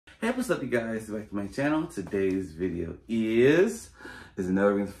Hey, what's up, you guys? Back to my channel. Today's video is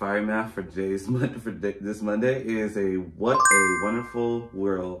another Wings of Fire math for this Monday. It is a What a Wonderful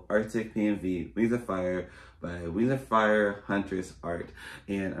World Artic PMV Wings of Fire by Wings of Fire Huntress art.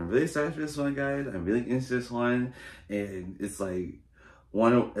 And I'm really excited for this one, guys. I'm really into this one, and it's like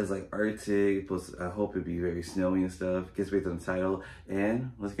Arctic, plus I hope it'd be very snowy and stuff. Gets based on the title,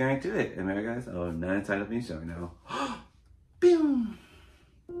 and let's get into it. And there, guys, oh, not entitled being shown now. Boom.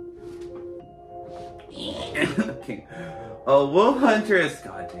 Okay. Oh, WOF Huntress.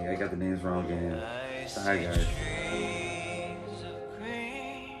 God dang, I got the names wrong again. Sorry, guys.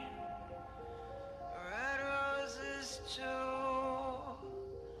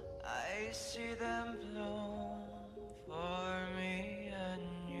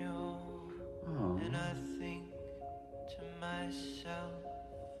 And I think to myself,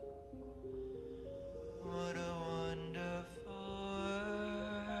 what a wonderful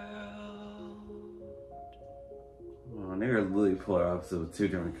world. Oh, and they were really polar opposite with two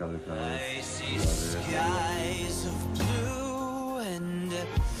different colors. I see skies of blue and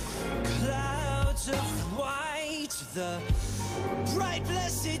clouds of white, the bright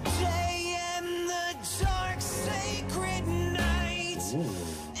blessed day and the dark sacred night. Ooh.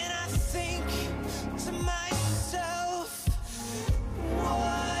 And I think to myself,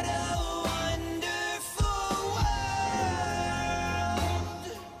 what a wonderful world.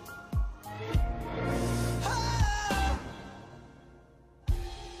 Ah.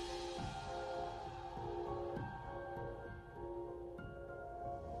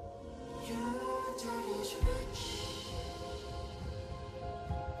 Your dad is rich,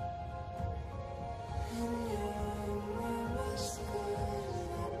 and your mama's good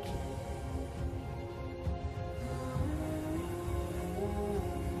looking.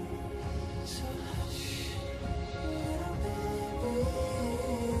 So hush, little baby,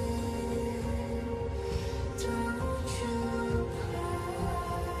 don't you cry.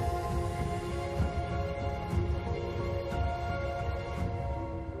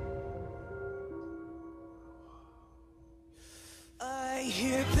 I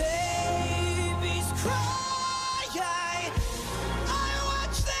hear babies cry, I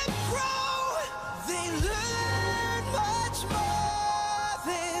watch them grow. They learn much more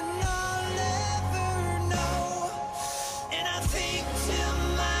than I'll ever know. And I think to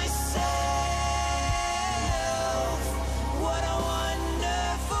myself, what a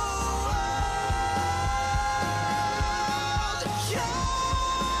wonderful world.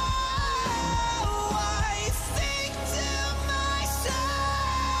 Oh, I think to myself,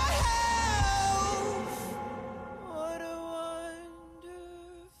 what a wonderful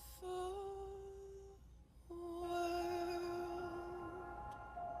world.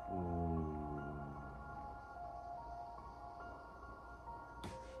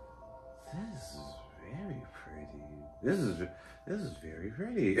 This is very pretty. This is very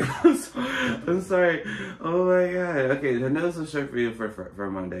pretty. I'm sorry. Oh my god. Okay, I know it's a short video for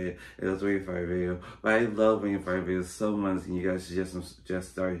Monday. It was a Wings of Fire video, but I love Wings of Fire videos so much, and you guys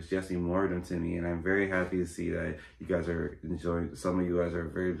just started suggesting more of them to me, and I'm very happy to see that you guys are enjoying. Some of you guys are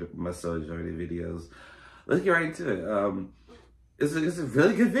very much so enjoying the videos. Let's get right into it. It's a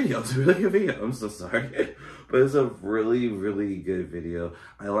really good video. It's a really good video. I'm so sorry. But it's a really, really good video.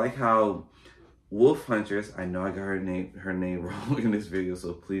 I like how WOF Huntress, I know I got her name wrong in this video,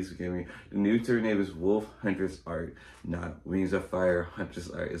 so please forgive me. The new to her name is WOF Huntress art, not Wings of Fire Huntress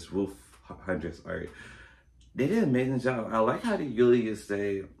art. It's WOF Huntress art. They did an amazing job. I like how they really just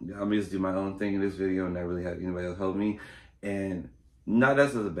say, I'm just do my own thing in this video and not really have anybody else help me. And not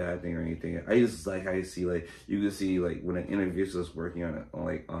that's a bad thing or anything. I just like how you see, like, you can see, like, when an individual is working on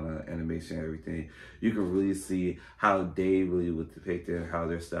an animation and everything, you can really see how they really would depict it and how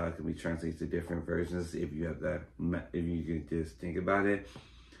their style can be translated to different versions if you have that, if you can just think about it.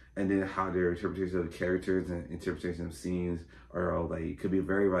 And then how their interpretation of the characters and interpretation of scenes are all, like, could be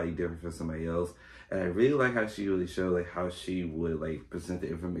very different from somebody else. And I really like how she really showed, like, how she would, like, present the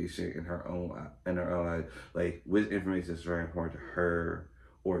information in her own eyes, like, which information is very important to her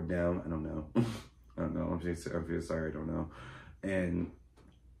or them. I don't know. I don't know. I'm feel sorry. I don't know. And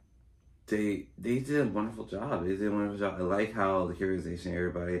they did a wonderful job. They did a wonderful job. I like how the characterization of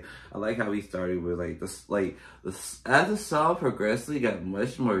everybody. I like how we started with as the song progressively got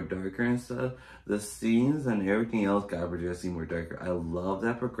much more darker and stuff. The scenes and everything else got progressively more darker. I love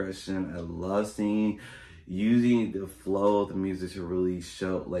that progression. I love using the flow of the music to really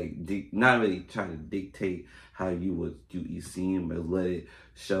show, like, not really try to dictate how you would do each scene, but let it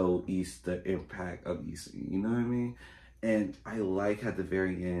show the impact of each scene. You know what I mean? And I like at the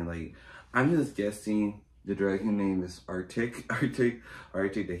very end, like, I'm just guessing The dragon name is Artic.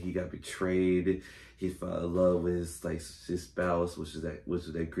 Artic. That he got betrayed. He fell in love with his spouse, which is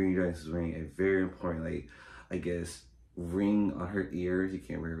that green dragon's ring. A very important, like, I guess, ring on her ears. You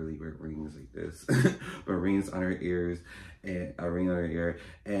can't really wear rings like this, but rings on her ears, and a ring on her ear.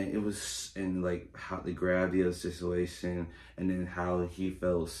 And it was, and like how the gravity of the situation, and then how he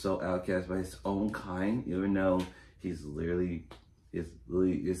felt so outcast by his own kind, even though he's literally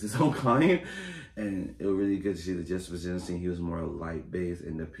is his own kind. And it was really good to see the juxtaposition. He was more light based,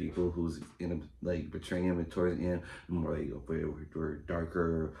 and the people who's like betraying him towards the end more like were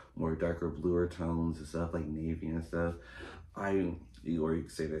darker, bluer tones and stuff, like navy and stuff. Or you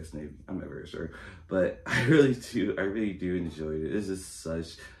could say that's navy, I'm not very sure, but I really do enjoy it. This is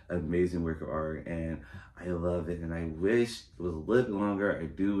such an amazing work of art, and I love it, and I wish it was a little bit longer. I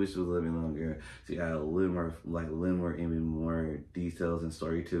do wish it was a little bit longer, so you add a little more, even more details and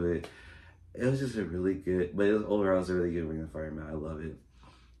story to it. It was just a really good, but overall, it's a really good Ring of Fire, man. I love it.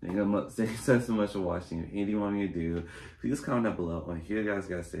 Thank you so much for watching. If anything you want me to do, please comment down below. I want to hear you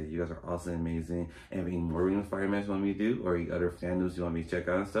guys say. You guys are awesome and amazing. And if any more Ring of Fire matches you want me to do, or any other fandoms you want me to check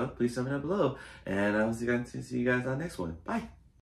out and stuff, please comment down below. And I'll see you guys on the next one. Bye.